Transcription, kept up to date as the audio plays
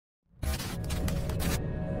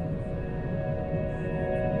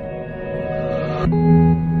What's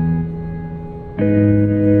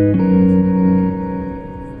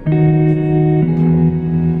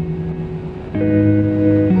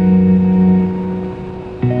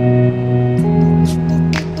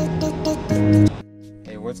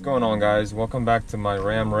going on, guys? Welcome back to my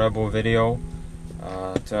Ram Rebel video,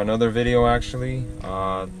 to another video actually.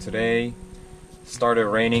 Today started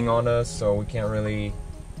raining on us, so we can't really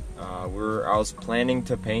I was planning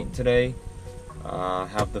to paint today,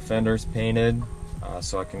 have the fenders painted,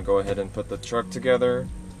 so I can go ahead and put the truck together,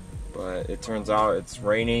 but it turns out it's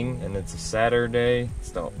raining and it's a Saturday.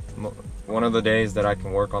 It's one of the days that I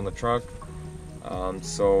can work on the truck.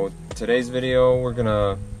 So today's video, we're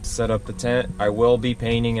gonna set up the tent. I will be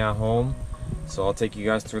painting at home, so I'll take you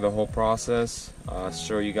guys through the whole process,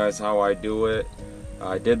 show you guys how I do it.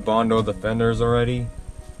 I did Bondo the fenders already,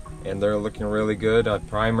 and they're looking really good. I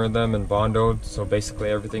primered them and Bondoed, so basically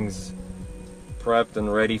everything's prepped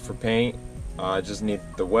and ready for paint. I just need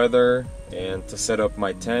the weather and to set up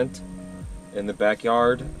my tent in the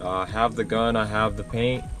backyard. I have the gun, I have the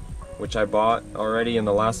paint, which I bought already in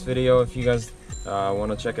the last video if you guys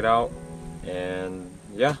want to check it out, and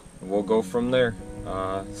yeah, we'll go from there.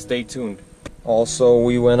 Stay tuned. Also,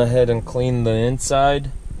 we went ahead and cleaned the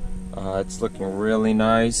inside. It's looking really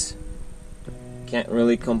nice. Can't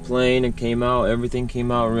really complain. Everything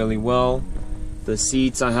came out really well. The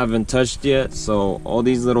seats I haven't touched yet, so all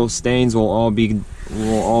these little stains will all be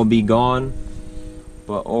gone.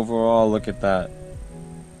 But overall, look at that.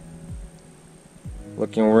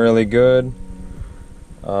 Looking really good.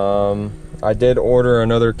 I did order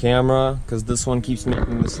another camera because this one keeps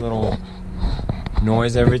making this little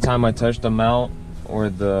noise every time I touch the mount or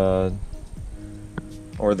the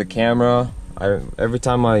camera. Every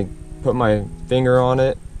time I put my finger on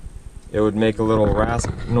it, it would make a little rasp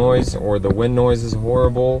noise, or the wind noise is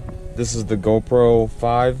horrible. This is the GoPro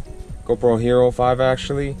Hero 5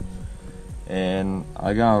 actually, and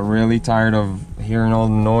I got really tired of hearing all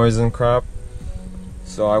the noise and crap.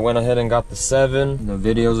 So I went ahead and got the 7. The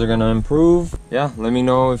videos are gonna improve. Yeah, let me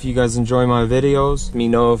know if you guys enjoy my videos. Let me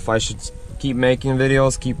know if I should keep making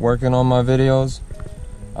videos, keep working on my videos.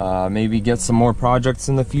 Maybe get some more projects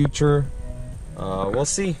in the future. We'll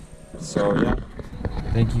see. So yeah,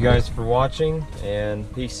 thank you guys for watching,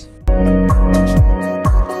 and peace.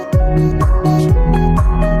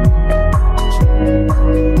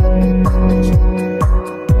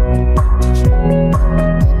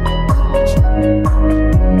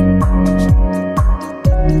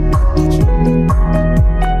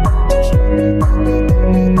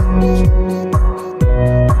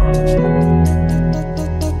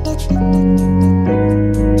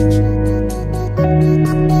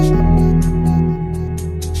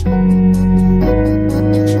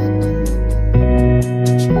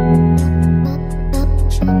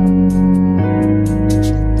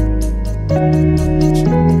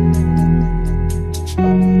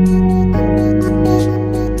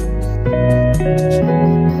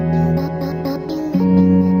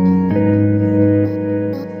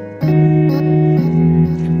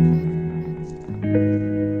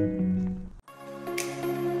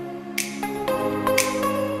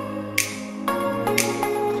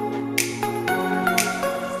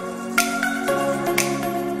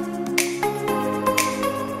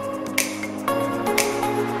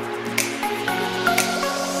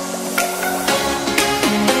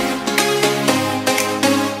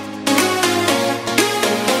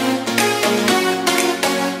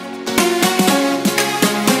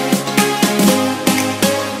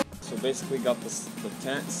 Basically got the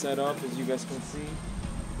tent set up, as you guys can see.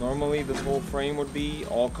 Normally this whole frame would be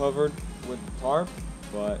all covered with tarp,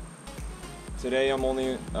 but today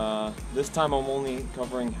this time I'm only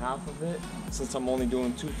covering half of it, since I'm only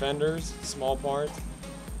doing 2 fenders, small parts.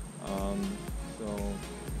 So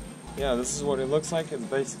yeah, this is what it looks like. It's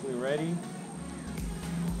basically ready.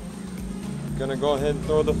 Gonna go ahead and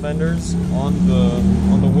throw the fenders on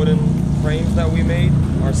the wooden frames that we made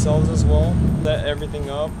ourselves as well. Set everything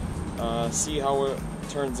up. See how it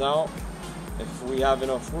turns out, if we have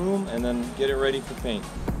enough room, and then get it ready for paint.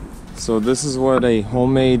 So this is what a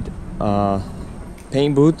homemade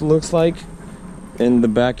paint booth looks like in the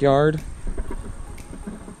backyard.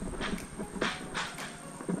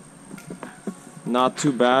 Not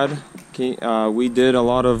too bad. We did a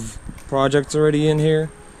lot of projects already in here,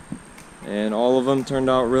 and all of them turned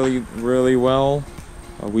out really well.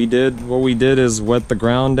 What we did is wet the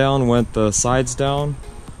ground down, wet the sides down.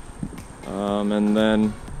 And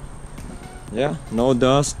then, yeah, no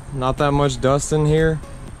dust, not that much dust in here.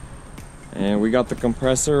 And we got the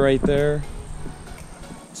compressor right there.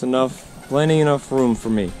 It's plenty enough room for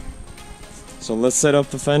me. So let's set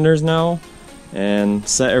up the fenders now and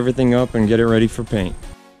set everything up and get it ready for paint.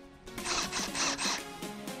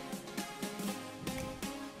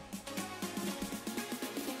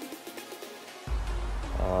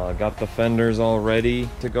 Got the fenders all ready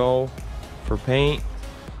to go for paint.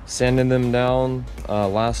 Sanding them down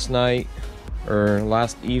last night or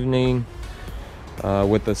last evening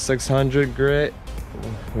with the 600 grit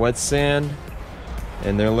wet sand,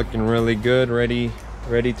 and they're looking really good, ready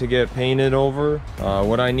to get painted over.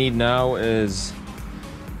 What I need now is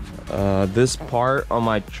this part on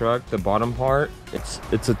my truck, the bottom part.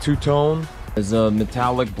 It's a two-tone. It's a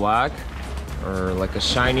metallic black, or like a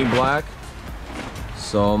shiny black.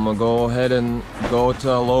 So I'm gonna go ahead and go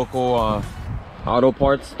to a local auto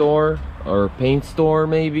parts store or paint store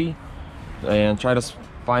maybe, and try to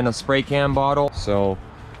find a spray can bottle. So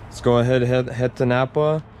let's go ahead and head to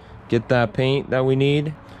Napa, get that paint that we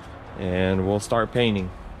need, and we'll start painting.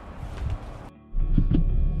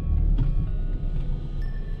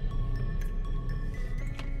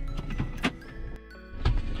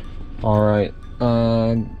 Alright,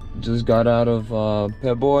 just got out of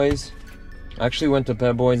Pet Boys. Actually went to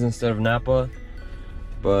Pet Boys instead of Napa,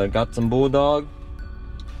 but got some Bulldog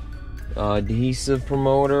adhesive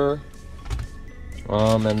promoter,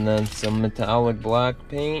 and then some metallic black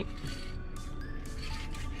paint.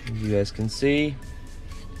 As you guys can see,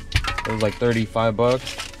 it was like 35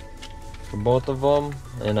 bucks for both of them,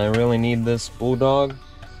 and I really need this Bulldog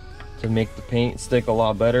to make the paint stick a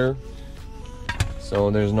lot better,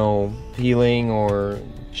 so there's no peeling or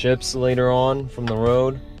chips later on from the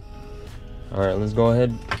road. Alright, let's go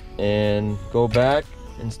ahead and go back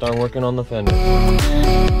and start working on the fender.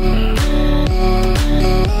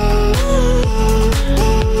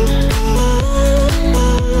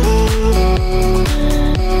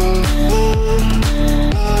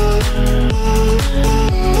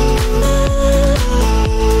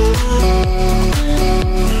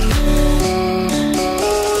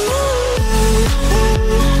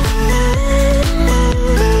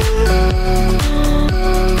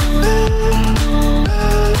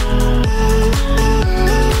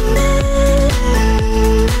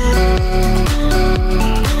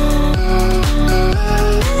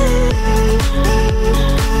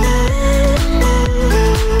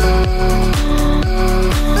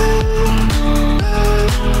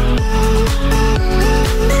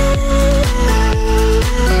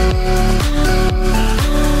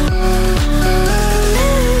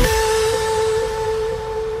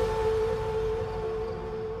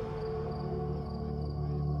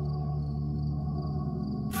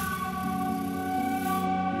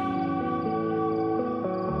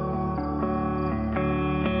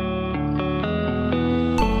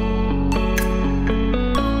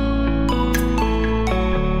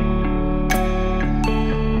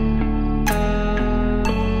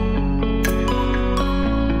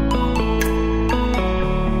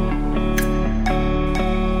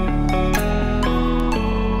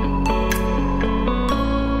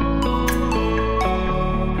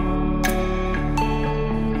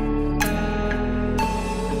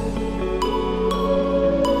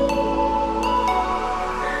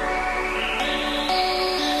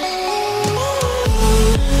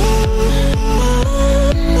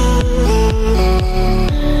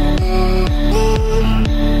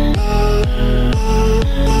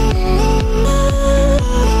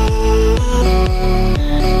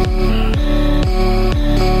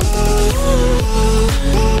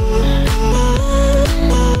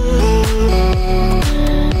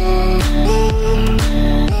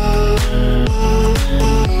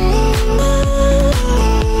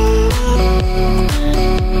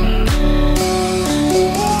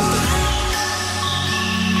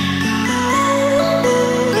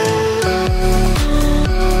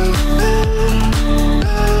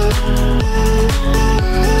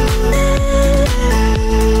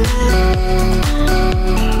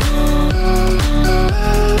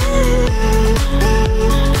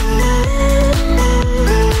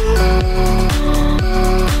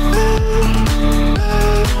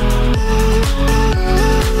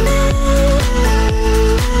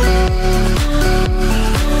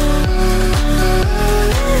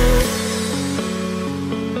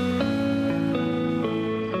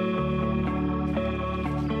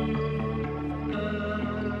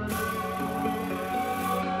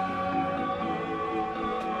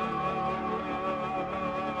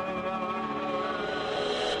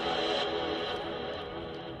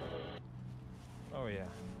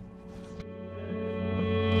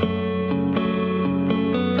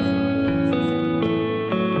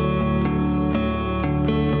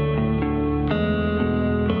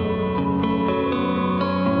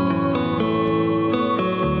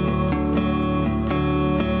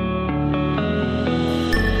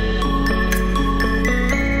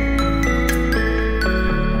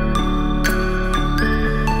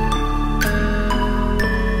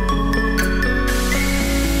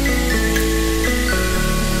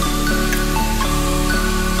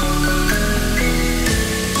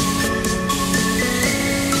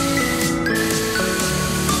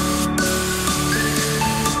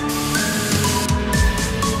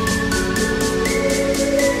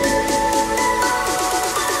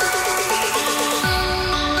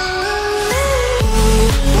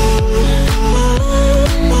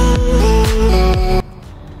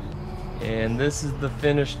 And this is the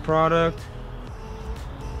finished product.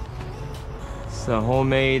 It's a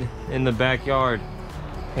homemade in the backyard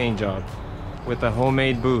paint job with a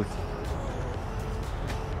homemade booth.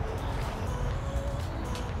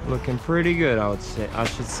 Looking pretty good, I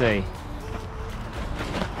should say.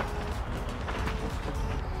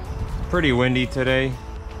 Pretty windy today,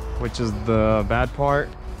 which is the bad part,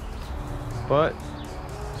 but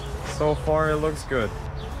so far it looks good.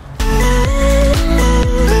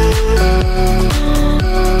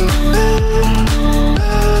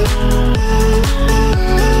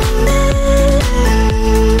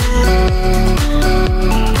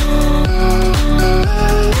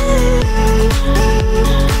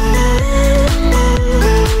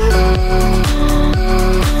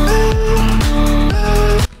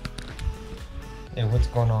 Hey, what's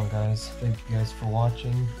going on, guys? Thank you guys for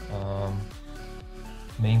watching.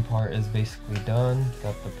 Main part is basically done.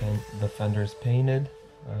 Got the fenders painted.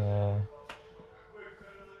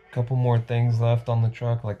 Couple more things left on the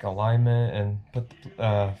truck, like alignment, and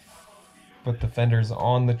put the fenders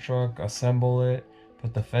on the truck, assemble it,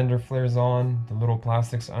 put the fender flares on, the little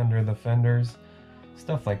plastics under the fenders,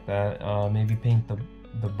 stuff like that. Maybe paint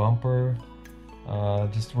the bumper,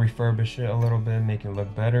 just refurbish it a little bit, make it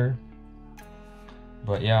look better.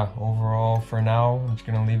 But yeah, overall for now, I'm just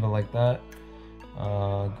gonna leave it like that.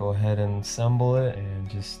 Go ahead and assemble it and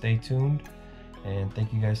just stay tuned. And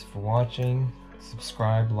thank you guys for watching.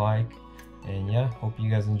 Subscribe, like, and yeah, hope you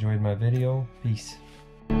guys enjoyed my video. Peace.